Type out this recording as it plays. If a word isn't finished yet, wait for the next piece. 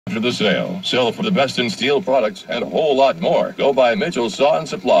For the sale. Sell for the best in steel products and a whole lot more. Go by Mitchell's Saw and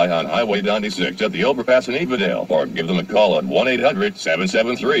Supply on Highway 96 at the Overpass in Evadale, or give them a call at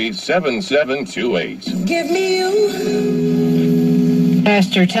 1-800-773-7728. Give me you.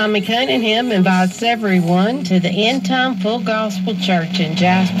 Pastor Tommy Cunningham invites everyone to the End Time Full Gospel Church in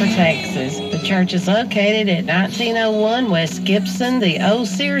Jasper, Texas. The church is located at 1901 West Gibson, the old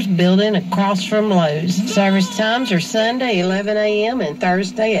Sears building across from Lowe's. Service times are Sunday 11 a.m. and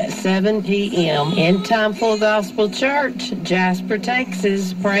Thursday at 7 p.m. End Time Full Gospel Church, Jasper,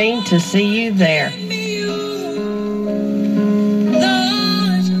 Texas. Praying to see you there.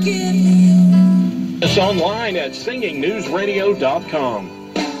 Us online at singingnewsradio.com.